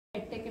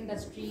tech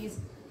industries,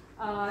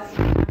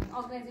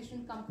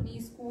 organization,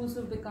 companies, schools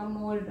will become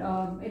more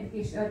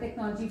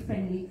technology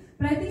friendly.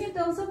 But I think in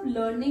terms of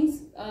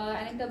learnings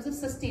and in terms of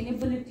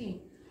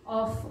sustainability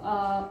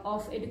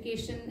of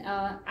education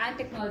and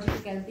technology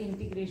together, the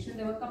integration,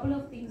 there were a couple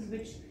of things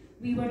which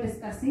we were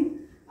discussing.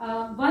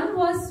 One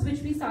was,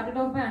 which we started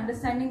off by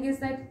understanding, is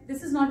that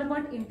this is not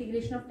about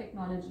integration of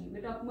technology.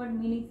 We're talking about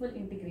meaningful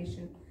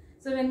integration.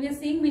 So when we are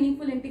saying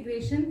meaningful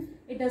integration,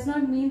 it does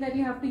not mean that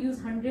you have to use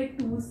 100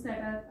 tools that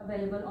are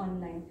available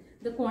online.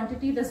 The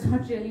quantity does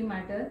not really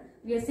matter.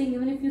 We are saying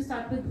even if you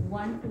start with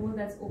one tool,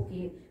 that's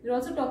okay. We're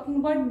also talking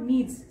about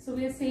needs. So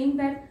we are saying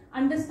that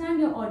understand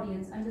your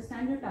audience,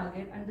 understand your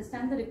target,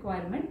 understand the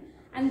requirement,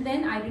 and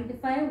then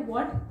identify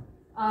what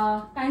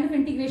kind of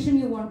integration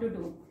you want to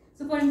do.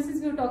 So for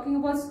instance, we were talking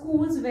about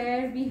schools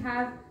where we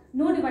have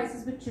no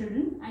devices with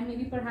children and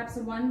maybe perhaps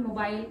one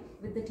mobile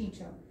with the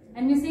teacher.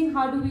 And we're saying,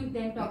 how do we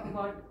then talk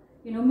about,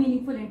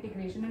 meaningful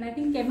integration? And I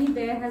think Kemi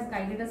there has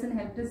guided us and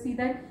helped us see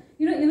that,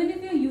 even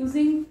if you're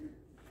using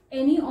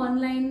any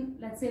online,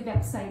 let's say,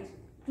 website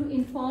to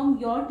inform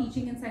your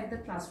teaching inside the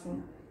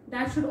classroom,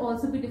 that should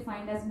also be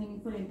defined as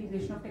meaningful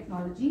integration of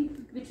technology,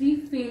 which we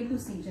fail to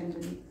see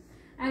generally.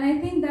 And I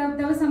think that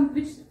was some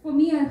which for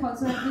me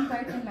also has been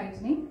quite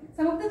enlightening.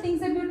 Some of the things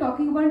that we're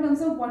talking about in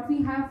terms of what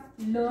we have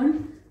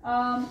learned,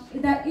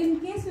 that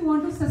in case we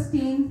want to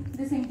sustain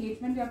this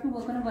engagement, we have to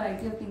work on a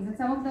variety of things. And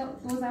some of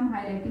those I'm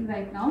highlighting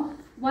right now.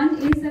 One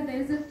is that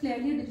there is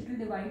clearly a digital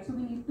divide, so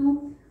we need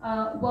to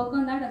work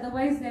on that.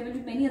 Otherwise, there will be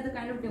many other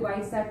kind of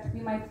divides that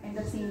we might end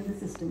up seeing in the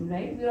system,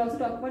 right? We're also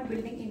talking about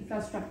building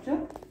infrastructure.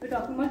 We're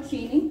talking about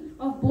training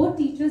of both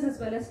teachers as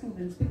well as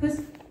students,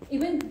 because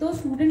even those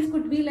students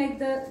could be like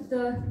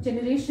the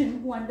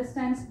generation who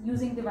understands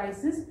using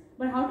devices,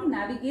 but how to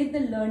navigate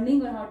the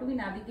learning, or how do we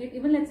navigate,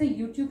 even let's say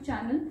YouTube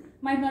channel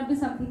might not be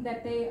something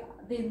that they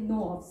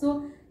know of.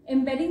 So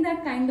embedding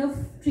that kind of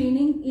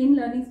training in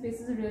learning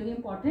spaces is really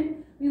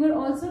important. We were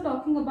also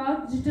talking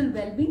about digital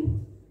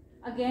well-being,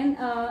 again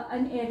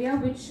an area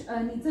which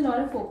needs a lot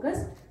of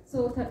focus.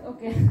 So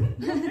okay,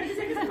 30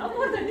 seconds,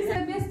 more 30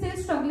 seconds. We are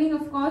still struggling,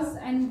 of course,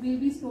 and we'll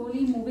be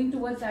slowly moving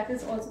towards that.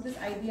 Is also this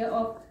idea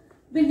of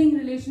building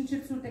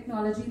relationships through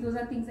technology. Those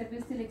are things that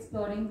we're still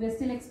exploring. We're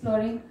still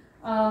exploring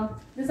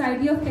this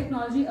idea of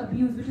technology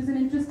abuse, which is an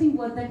interesting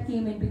word that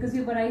came in because we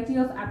have a variety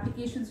of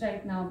applications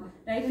right now,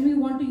 right? And we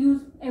want to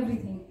use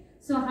everything.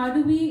 So how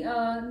do we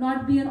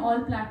not be on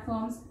all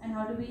platforms, and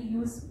how do we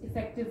use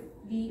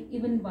effectively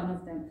even one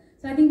of them?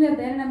 So I think we are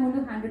there, and I'm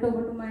going to hand it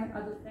over to my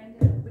other friend.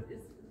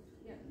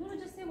 No,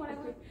 just say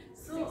whatever.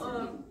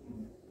 So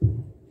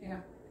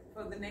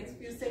for the next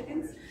few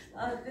seconds,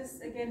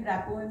 this again,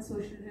 rapport and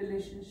social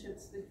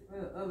relationships.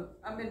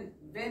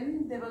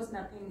 When there was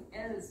nothing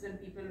else, when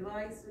people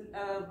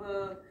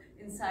were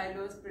in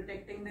silos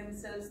protecting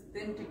themselves,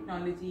 then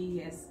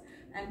technology, yes.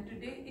 And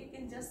today it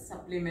can just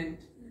supplement.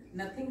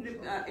 Nothing.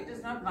 It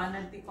is not one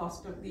at the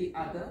cost of the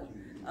other.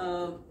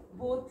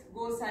 Both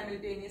go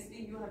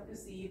simultaneously. You have to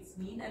see its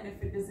need, and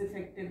if it is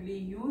effectively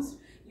used,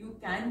 you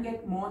can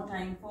get more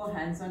time for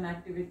hands-on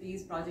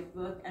activities, project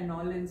work, and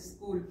all in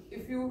school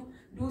if you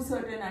do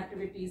certain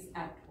activities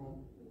at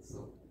home.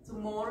 So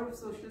more of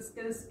social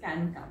skills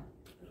can come.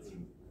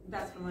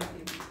 That's from my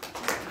table.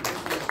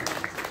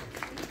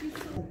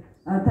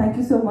 Thank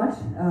you so much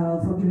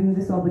for giving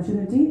this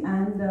opportunity.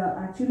 And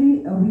actually,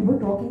 we were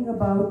talking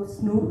about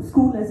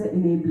school as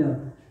an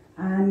enabler.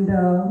 And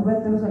well,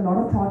 there was a lot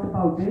of thought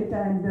about it.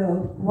 And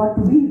what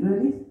we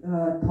really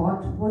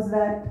thought was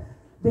that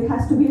there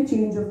has to be a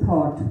change of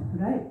thought,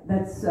 right?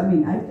 That's,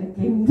 I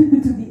came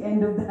to the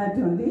end of that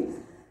only.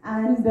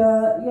 And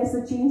yes,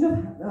 a change of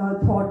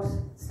thought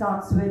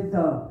starts with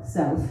the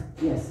self,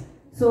 yes.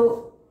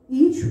 So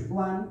each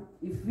one,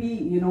 if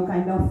we,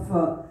 kind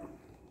of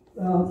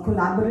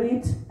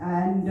collaborate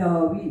and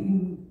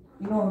we,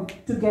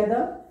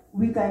 together,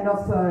 we kind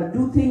of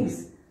do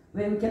things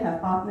where we can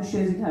have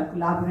partnerships, we can have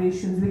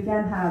collaborations, we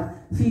can have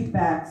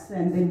feedbacks,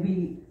 and then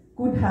we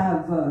could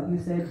have, you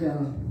said,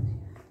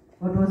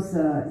 what was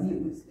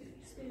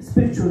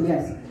spiritual,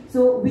 yes.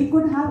 So we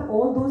could have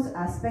all those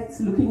aspects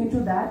looking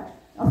into that.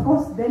 Of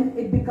course, then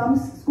it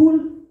becomes,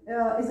 school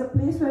is a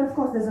place where, of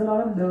course, there's a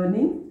lot of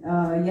learning,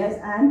 yes,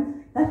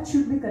 and that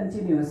should be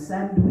continuous,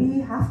 and we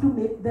have to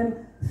make them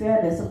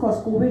fearless. Of course,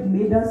 COVID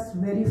made us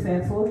very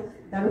fearful.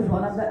 That was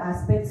one of the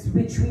aspects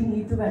which we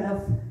need to kind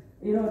of,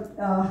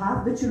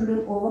 have the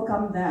children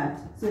overcome that.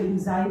 So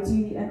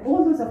anxiety and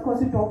all those, of course,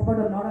 we talked about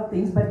a lot of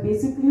things, but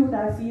basically what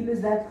I feel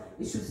is that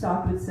it should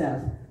start with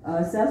self.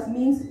 Self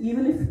means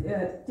even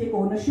if, take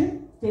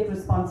ownership, take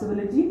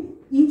responsibility,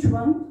 each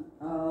one,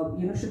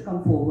 should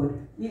come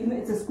forward. Even if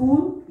it's a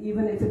school,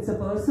 even if it's a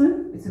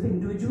person, it's an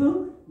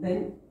individual,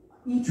 then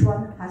each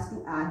one has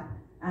to act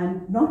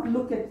and not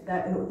look at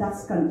that,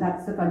 that's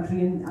the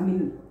country.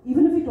 And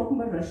even if we're talking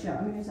about Russia,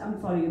 I'm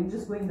sorry, I'm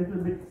just going a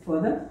little bit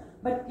further.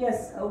 But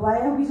yes, why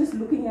are we just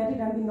looking at it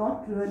and we're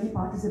not really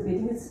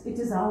participating? It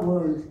is our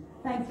world.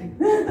 Thank you.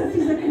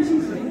 Thank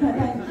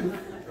you.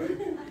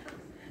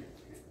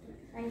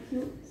 Thank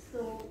you.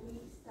 So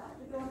we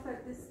started off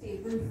at this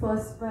table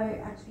first by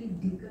actually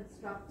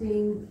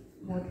deconstructing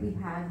what we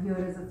have here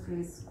as a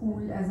phrase,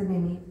 school as an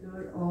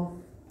enabler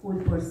of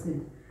whole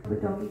person. We're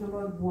talking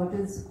about what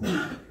is school,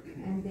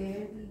 and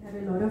there we had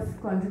a lot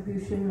of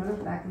contribution, a lot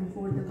of back and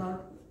forth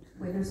about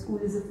whether school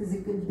is a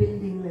physical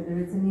building, whether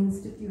it's an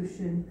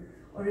institution,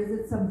 or is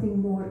it something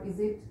more? Is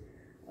it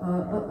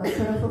a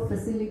sort of a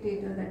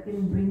facilitator that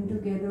can bring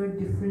together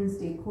different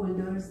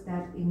stakeholders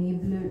that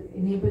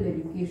enable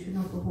education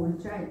of a whole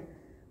child?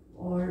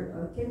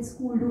 Or can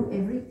school do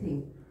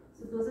everything?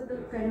 So those are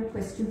the kind of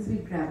questions we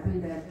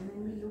grappled at, and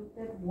then we looked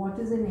at what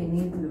is an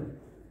enabler.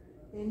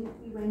 Then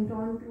we went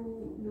on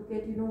to look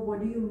at,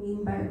 what do you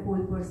mean by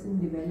whole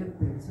person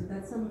development? So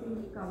that's something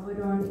we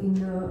covered on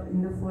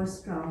in the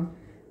first round,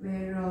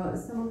 where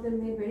some of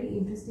them made very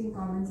interesting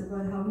comments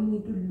about how we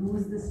need to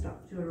lose the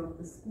structure of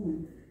the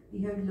school.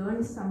 We have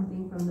learned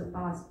something from the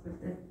past,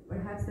 but that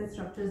perhaps that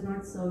structure is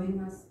not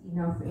serving us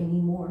enough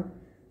anymore.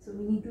 So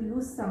we need to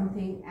lose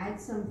something, add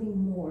something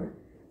more,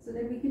 so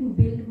that we can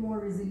build more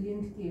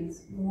resilient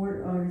kids,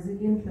 more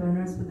resilient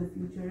learners for the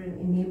future, and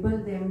enable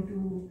them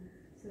to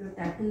sort of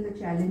tackle the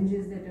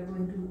challenges that they're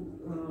going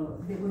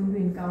to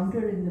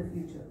encounter in the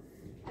future.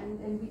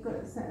 And we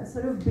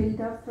sort of built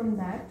up from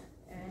that.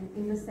 And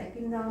in the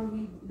second round,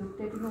 we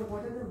looked at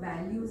what are the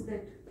values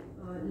that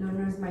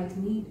learners might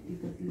need in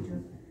the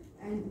future.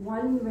 And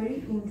one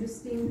very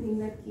interesting thing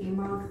that came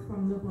out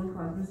from the whole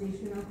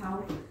conversation of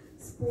how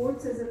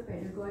sports as a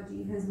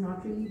pedagogy has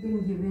not really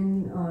been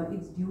given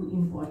its due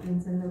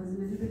importance, and there was a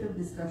little bit of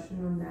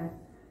discussion on that,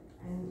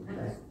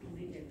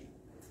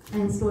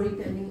 and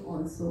storytelling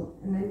also.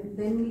 And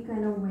then we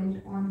kind of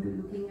went on to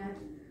looking at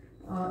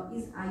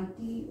is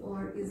IT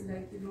or is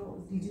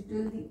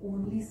digital the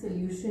only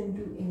solution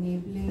to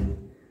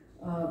enabling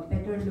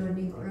better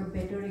learning or a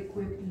better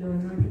equipped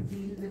learner to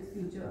deal with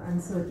future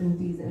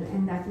uncertainties,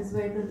 and that is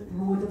where the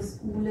role of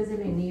school as an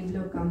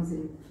enabler comes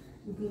in.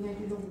 Looking at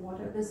what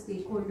are the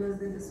stakeholders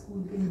that the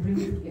school can bring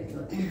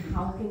together, and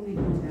how can we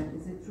do that?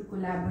 Is it through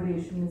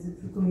collaboration? Is it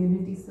through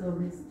community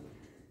service?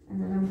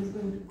 And then I'm just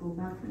going to go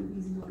back to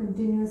these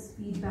continuous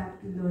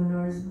feedback to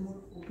learners, more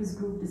focus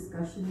group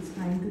discussions,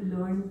 trying to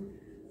learn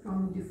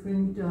from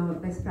different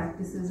best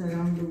practices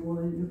around the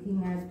world,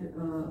 looking at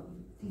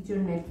teacher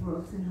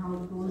networks and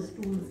how those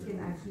tools can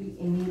actually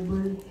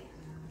enable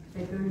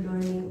better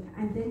learning,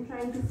 and then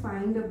trying to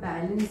find a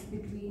balance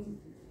between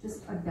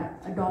just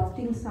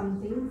adopting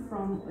something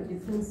from a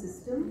different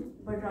system,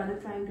 but rather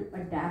trying to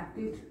adapt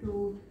it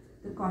to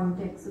the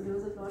context. So there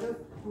was a lot of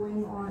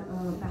going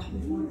on back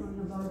and forth on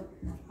about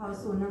how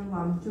Sonam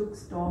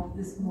Wangchuk's talk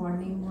this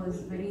morning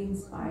was very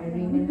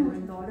inspiring, and there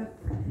were a lot of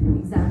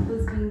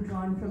examples being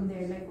drawn from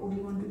there, like, oh, we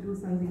want to do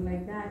something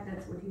like that,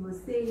 that's what he was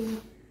saying,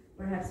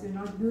 perhaps we're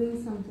not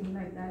doing something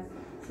like that.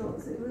 So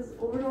it was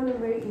overall a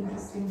very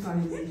interesting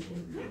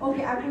conversation.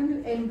 Okay, I'm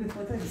going to end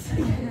before 30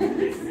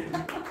 seconds.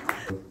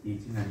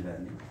 Teaching and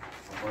learning.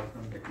 Apart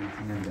from the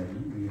teaching and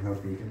learning, we have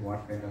taken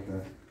what kind of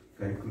the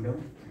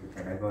curriculum, the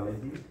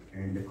pedagogy,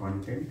 and the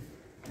content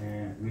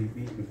will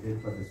be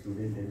prepared for the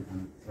student in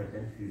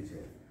uncertain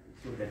future.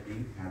 So that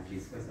we have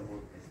discussed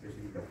about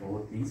especially the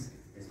 4 things,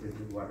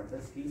 especially what are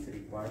the skills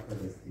required for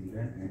the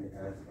children and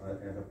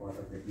as a part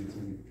of the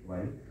teaching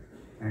while.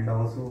 And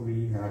also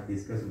we have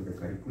discussed with the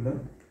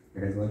curriculum,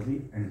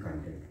 pedagogy, and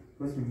content.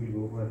 First we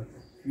will go over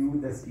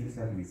few the skills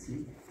are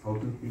missing, how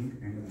to think,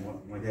 and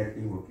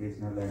majority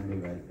vocational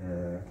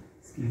and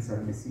skills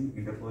are missing,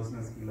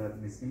 interpersonal skills are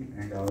missing,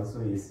 and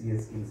also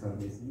SES skills are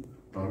missing,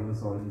 problem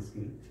solving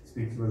skill,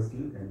 spiritual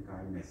skill, and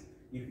kindness.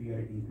 If we are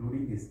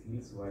including these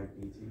skills while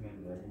teaching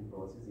and learning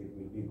process, it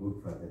will be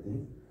good for the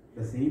thing.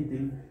 The same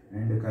thing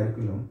and the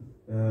curriculum.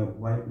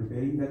 While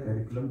preparing the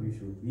curriculum,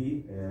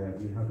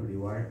 we have to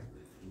divide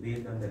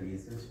based on the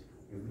research.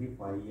 Every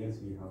 5 years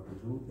we have to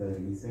do the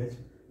research,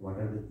 what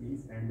are the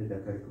things, and the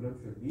curriculum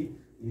should be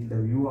in the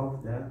view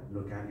of the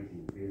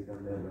locality, based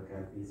on the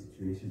locality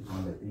situation,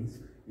 all the things,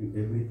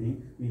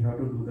 everything. We have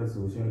to do the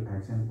social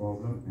action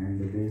problem, and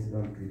based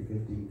on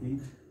critical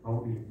thinking,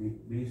 how it will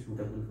be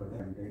suitable for the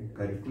content,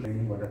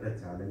 curriculum, what are the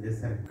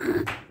challenges.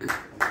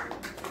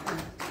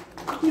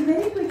 Okay,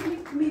 very quickly,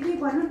 maybe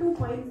 1 or 2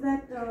 points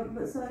that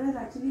Sir has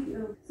actually,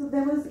 so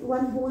there was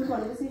one whole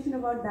conversation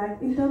about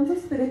that in terms of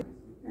spirit.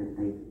 And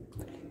thank you.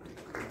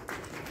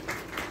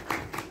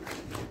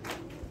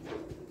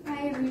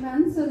 Hi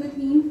everyone, so the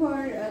theme for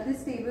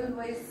this table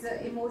was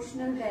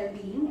emotional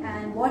well-being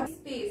and what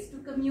space to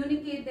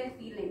communicate their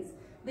feelings.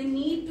 The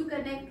need to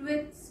connect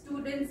with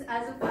students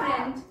as a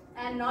friend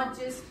and not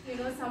just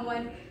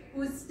someone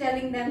who's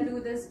telling them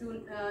do this,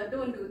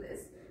 don't do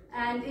this.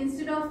 And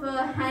instead of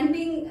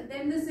handing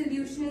them the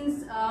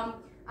solutions,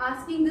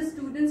 asking the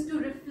students to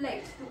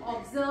reflect, to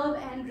observe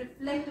and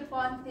reflect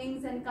upon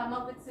things and come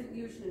up with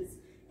solutions.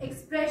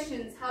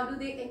 Expressions, how do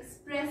they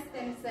express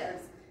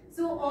themselves?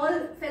 So all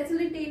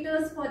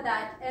facilitators for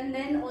that, and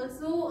then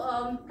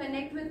also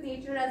connect with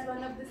nature as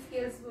one of the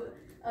skills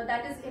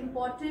that is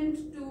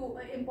important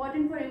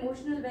for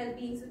emotional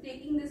well-being. So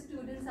taking the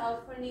students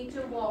out for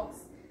nature walks,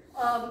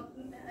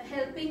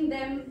 helping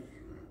them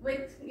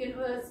with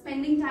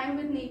spending time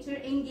with nature,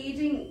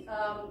 engaging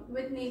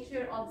with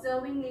nature,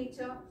 observing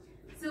nature.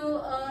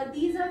 So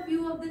these are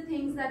few of the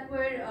things that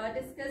were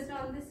discussed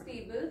on this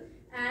table,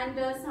 and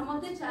some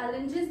of the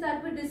challenges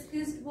that were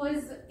discussed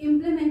was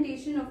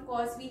implementation. Of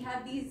course, we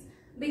have these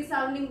big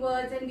sounding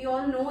words and we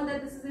all know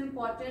that this is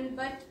important,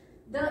 but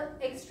the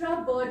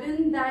extra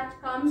burden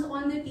that comes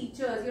on the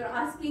teachers, you're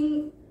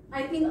asking,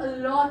 I think, a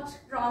lot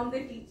from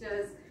the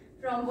teachers,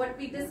 from what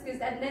we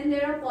discussed. And then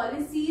there are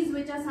policies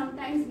which are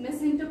sometimes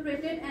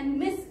misinterpreted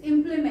and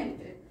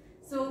misimplemented.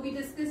 So we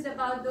discussed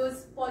about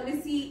those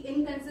policy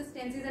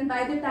inconsistencies, and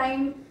by the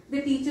time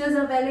the teachers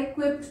are well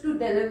equipped to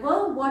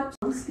deliver what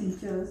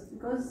teachers,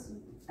 because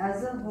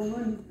as a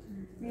woman,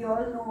 we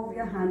all know we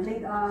are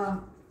handling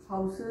our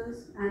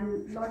houses,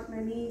 and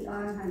many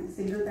are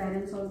single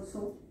parents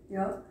also,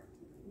 yeah,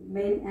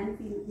 male and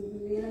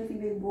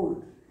female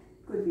both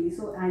could be.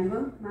 So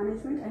anger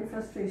management and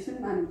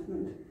frustration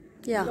management.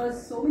 Yeah.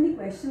 Because so many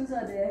questions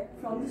are there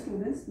from the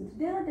students.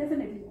 They are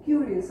definitely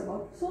curious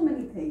about so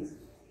many things.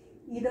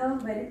 Either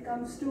when it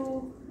comes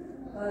to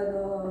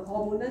the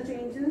hormonal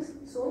changes,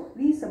 so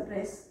we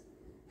suppress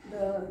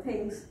the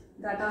things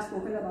that are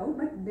spoken about.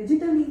 But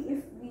digitally,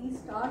 if we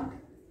start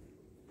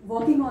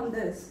working on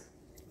this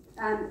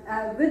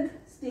and with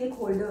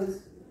stakeholders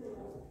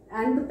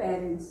and the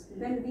parents,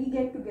 when we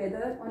get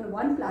together on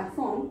one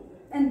platform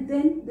and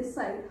then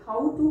decide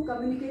how to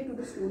communicate to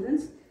the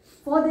students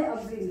for their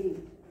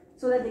upbringing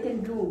so that they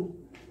can bloom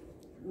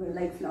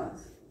like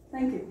flowers.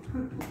 Thank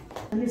you.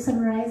 You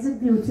summarized it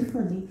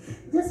beautifully.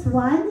 Just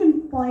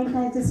one point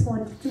I just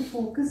wanted to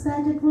focus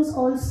that it was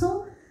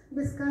also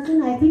discussed,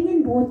 I think,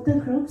 in both the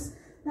groups,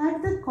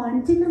 that the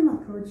continuum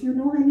approach,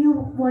 when you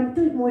want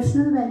to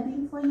emotional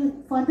well-being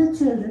for the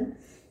children,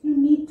 you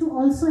need to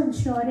also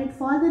ensure it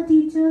for the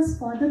teachers,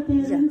 for the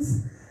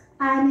parents,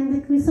 and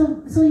in the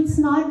so it's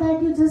not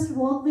that you just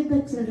work with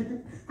the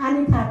children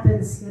and it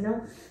happens,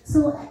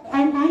 So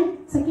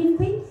and second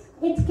thing,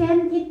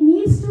 it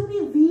needs to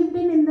be weaved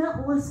in the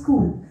whole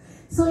school.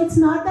 So it's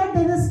not that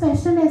there's a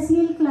special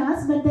SEL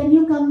class, but then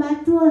you come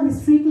back to a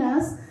history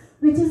class,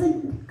 which is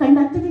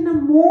conducted in a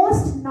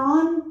most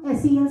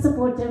non-SEL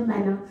supportive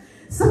manner.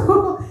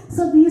 So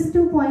these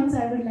 2 points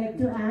I would like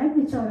to add,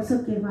 which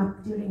also came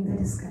up during the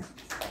discussion.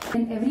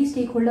 And every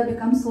stakeholder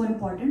becomes so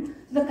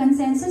important. The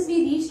consensus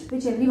we reached,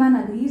 which everyone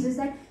agrees, is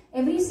that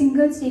every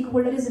single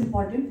stakeholder is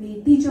important, be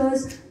it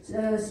teachers,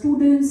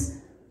 students,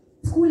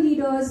 school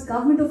leaders,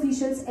 government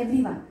officials,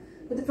 everyone.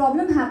 But the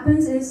problem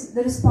happens is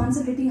the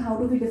responsibility. How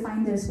do we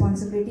define the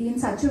responsibility in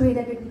such a way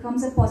that it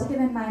becomes a positive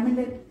environment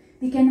where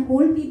we can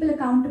hold people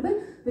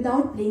accountable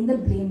without playing the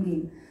blame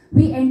game?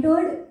 We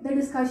entered the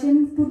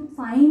discussion to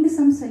find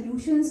some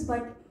solutions,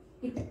 but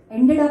it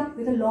ended up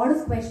with a lot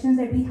of questions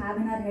that we have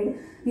in our head.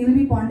 We will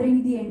be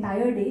pondering the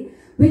entire day,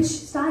 which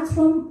starts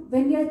from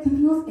when we are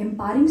thinking of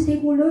empowering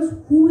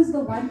stakeholders. Who is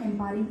the one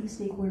empowering these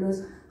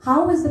stakeholders?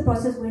 How is the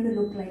process going to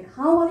look like?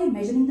 How are we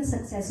measuring the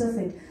success of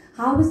it?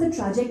 How is the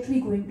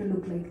trajectory going to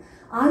look like?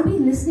 Are we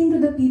listening to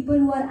the people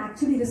who are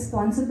actually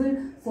responsible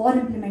for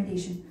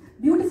implementation?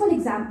 Beautiful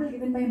example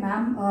given by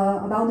ma'am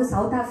about the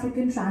South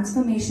African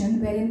transformation,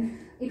 wherein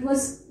it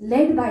was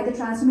led by, the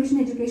transformation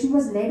education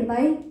was led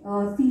by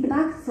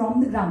feedback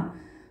from the ground.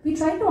 We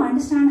try to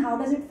understand how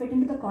does it fit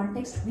into the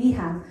context we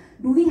have.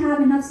 Do we have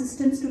enough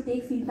systems to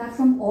take feedback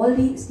from all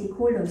the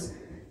stakeholders?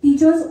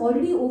 Teachers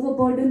already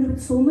overburdened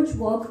with so much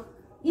work,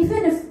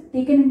 even if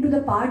taken into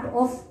the part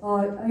of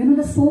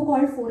the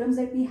so-called forums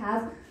that we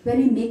have where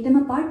we make them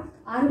a part,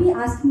 are we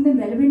asking them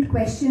relevant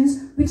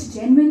questions which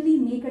genuinely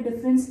make a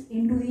difference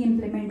into the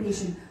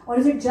implementation? Or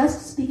is it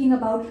just speaking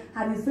about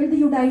have you filled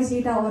the UDICE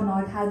data or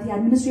not, have the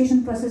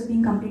administration process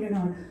been completed or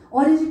not?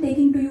 Or is it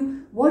taking to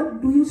you,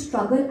 what do you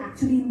struggle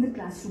actually in the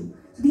classroom?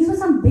 So these were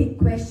some big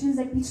questions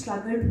that we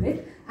struggled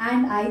with,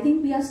 and I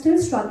think we are still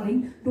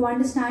struggling to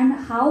understand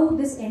how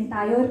this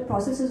entire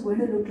process is going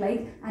to look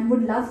like, and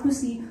would love to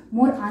see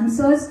more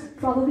answers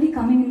probably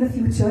coming in the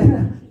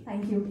future.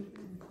 Thank you.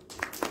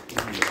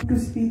 To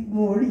speak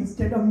more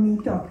instead of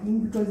me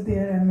talking, because they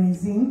are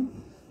amazing,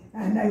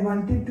 and I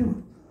wanted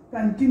to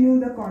continue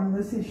the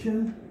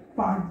conversation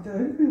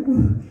further.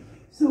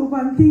 So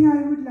one thing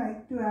I would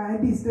like to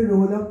add is the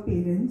role of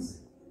parents.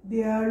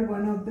 They are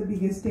one of the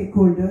biggest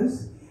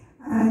stakeholders,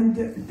 and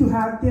to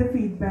have their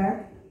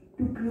feedback,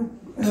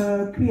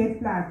 to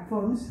create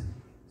platforms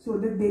so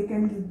that they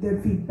can give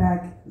their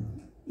feedback.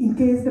 In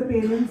case the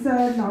parents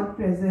are not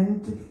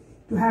present,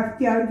 to have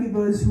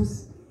caregivers who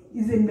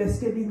is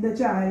invested in the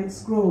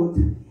child's growth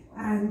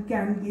and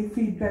can give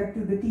feedback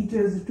to the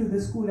teachers, to the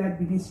school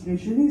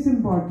administration is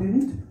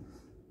important.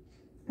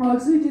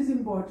 Also, it is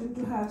important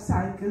to have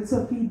cycles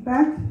of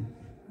feedback,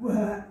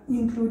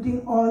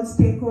 including all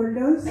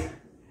stakeholders,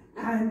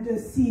 and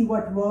see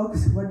what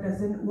works, what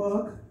doesn't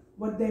work,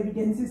 what the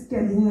evidence is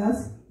telling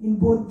us in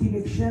both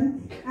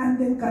directions, and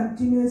then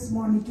continuous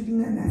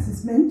monitoring and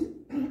assessment.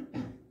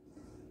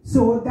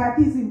 So that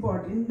is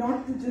important,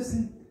 not to just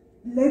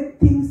let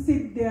things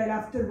sit there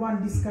after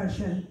one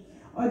discussion,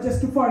 or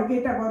just to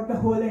forget about the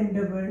whole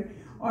endeavor,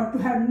 or to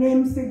have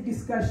namesake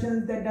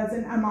discussions that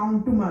doesn't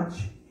amount to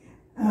much.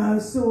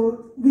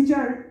 Which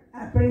are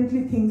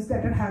apparently things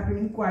that are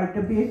happening quite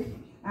a bit,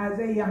 as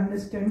I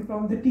understand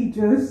from the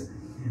teachers.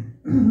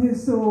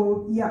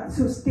 So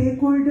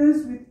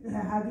stakeholders with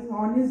having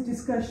honest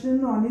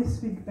discussion,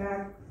 honest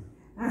feedback,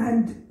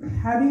 and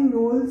having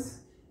roles,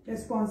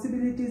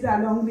 responsibilities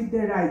along with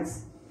their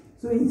rights.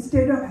 So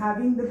instead of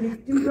having the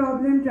victim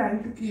problem,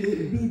 trying to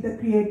be the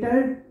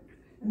creator,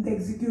 and the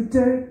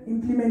executor,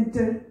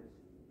 implementer,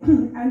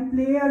 and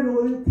play a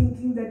role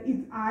thinking that if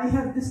I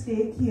have the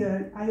stake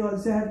here, I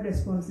also have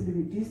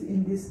responsibilities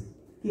in this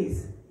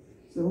case.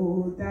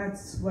 So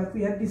that's what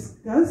we have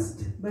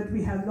discussed, but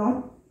we have a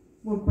lot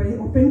more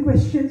open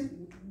questions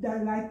that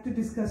I'd like to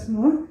discuss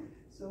more.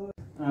 So,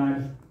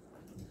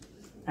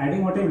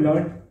 adding what I've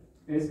learned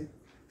is,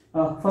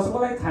 first of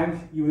all, I thank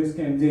USK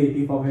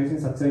MJ80 for organizing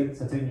such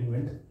an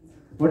event.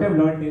 What I've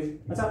learned is,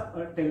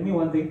 tell me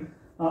one thing,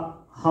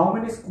 how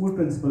many school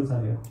principals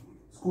are here?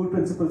 School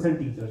principals and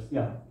teachers,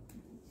 yeah.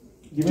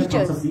 Give me a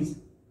thumbs up, please.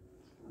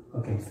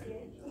 Okay.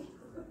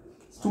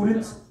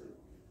 Students?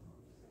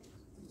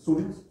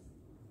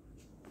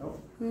 No?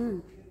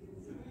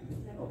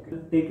 Okay.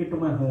 Take it to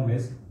my home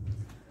is,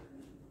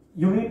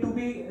 you need to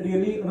be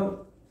really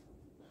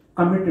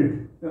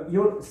committed.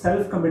 Your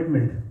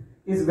self-commitment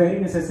is very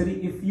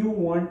necessary if you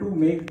want to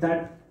make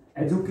that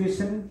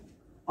education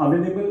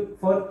available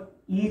for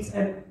each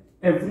and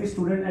every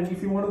student, and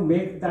if you want to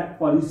make that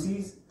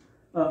policies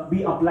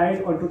be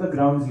applied onto the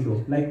ground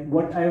zero. Like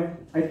what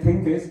I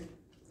think is,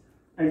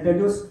 I'll tell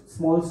you a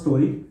small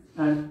story,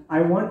 and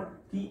I want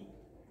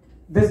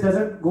this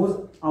doesn't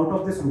goes out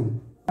of this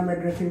room. I'm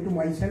addressing to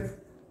myself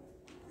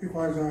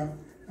because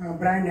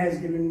Brian has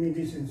given me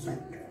this insight.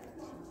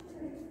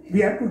 We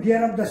have to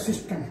gear up the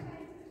system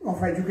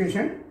of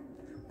education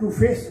to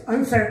face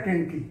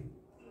uncertainty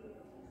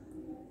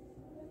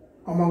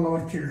among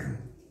our children.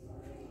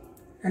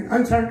 And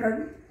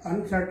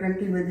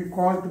uncertainty may be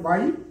caused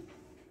by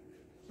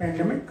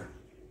pandemic,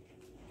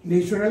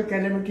 natural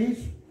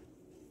calamities,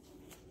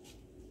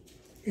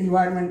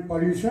 environment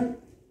pollution,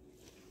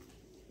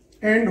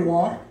 and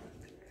war,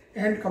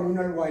 and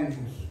communal violence.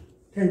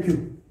 Thank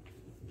you.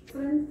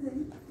 Different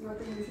thing, not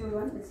the usual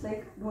one. It's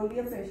like, don't be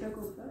a pressure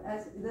cooker,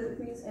 as this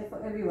means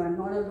for everyone,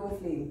 not a low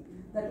flame.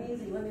 That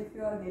means even if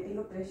you are getting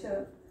a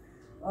pressure,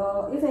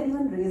 if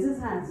anyone raises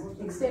hands,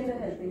 extend a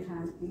helping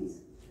hand,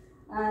 please.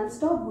 And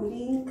stop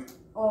bullying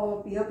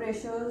or peer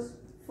pressures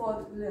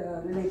for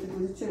related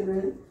to the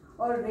children,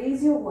 or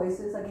raise your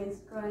voices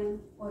against crime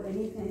or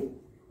anything,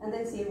 and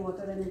then save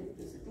water and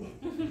electricity.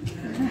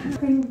 The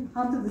thing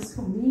out of this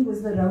for me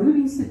was the role of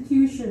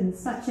institutions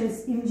such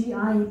as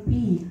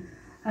MGIEP,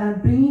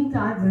 bringing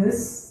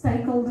diverse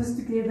stakeholders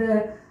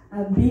together,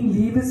 being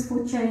levers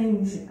for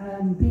change,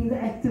 being the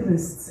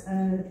activists.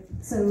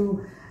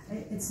 So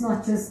it's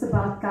not just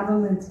about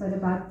government, but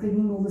about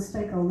bringing all the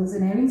stakeholders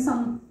and having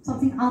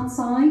something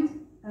outside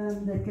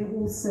that can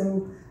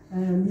also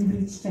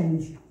leverage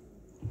change.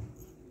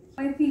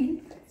 I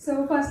feel.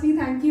 So firstly,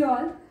 thank you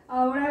all.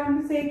 What I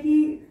want to say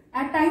is,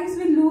 at times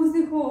we lose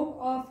the hope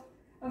of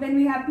when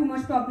we have too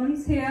much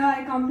problems. Here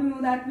I come to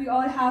know that we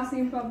all have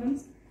same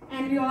problems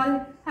and we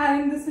all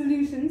having the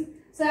solutions.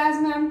 So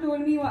as ma'am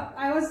told me,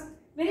 I was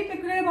very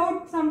peculiar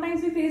about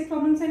sometimes we face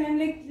problems and I'm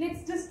like,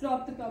 let's just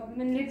drop the problem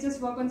and let's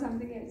just work on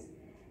something else.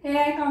 Here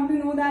I come to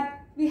know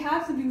that we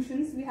have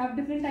solutions, we have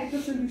different types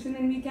of solutions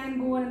and we can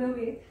go another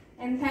way.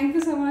 And thank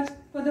you so much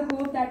for the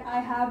hope that I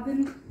have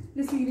been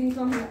receiving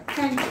from here.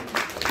 Thank you.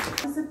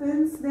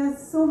 Participants,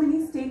 there's so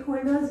many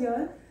stakeholders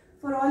here.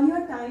 For all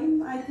your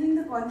time, I think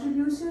the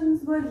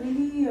contributions were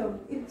really,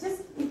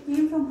 it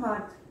came from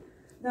heart.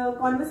 The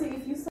conversation,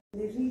 if you saw,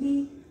 they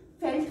really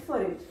felt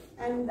for it.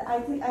 And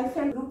I think I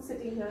felt group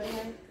sitting here, and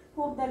I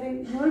hope that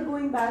you're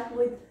going back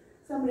with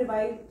some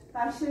revived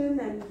passion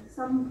and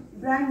some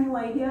brand new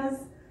ideas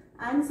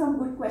and some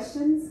good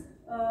questions.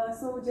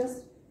 So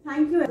just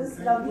thank you for this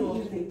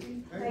lovely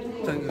evening. Thank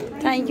you.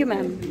 Thank you,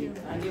 ma'am.